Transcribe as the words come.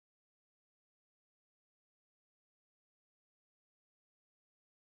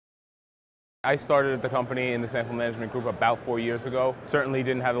I started at the company in the sample management group about 4 years ago. Certainly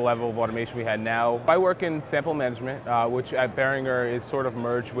didn't have the level of automation we had now. I work in sample management, which at Boehringer is sort of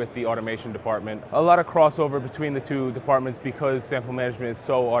merged with the automation department. A lot of crossover between the two departments because sample management is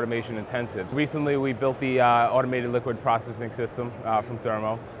so automation intensive. Recently we built the automated liquid processing system from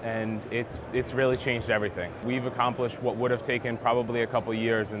Thermo, and it's really changed everything. We've accomplished what would have taken probably a couple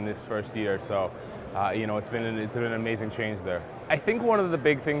years in this first year, so it's been an amazing change there. I think one of the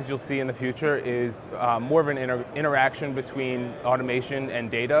big things you'll see in the future is more of an interaction between automation and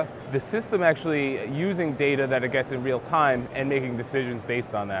data. The system actually using data that it gets in real time and making decisions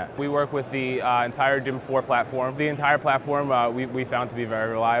based on that. We work with the entire DIM4 platform. The entire platform we found to be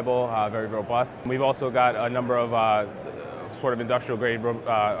very reliable, very robust. We've also got a number of sort of industrial grade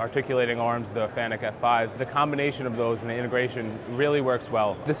articulating arms, the FANUC F5s. The combination of those and the integration really works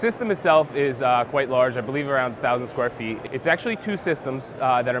well. The system itself is quite large, I believe around 1,000 square feet. It's actually two systems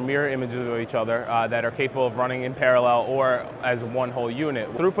that are mirror images of each other that are capable of running in parallel or as one whole unit.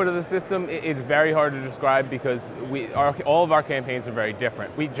 Throughput of the system, it's very hard to describe because all of our campaigns are very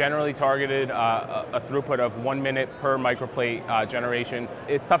different. We generally targeted a throughput of 1 minute per microplate generation.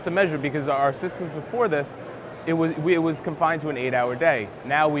 It's tough to measure because our systems before this, it was confined to an 8-hour day.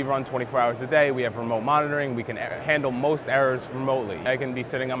 Now we run 24 hours a day, we have remote monitoring, we can handle most errors remotely. I can be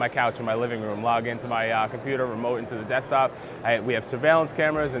sitting on my couch in my living room, log into my computer, remote into the desktop. We have surveillance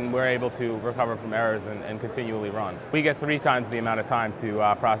cameras and we're able to recover from errors and continually run. We get 3 times the amount of time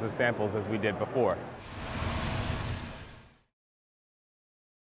to process samples as we did before.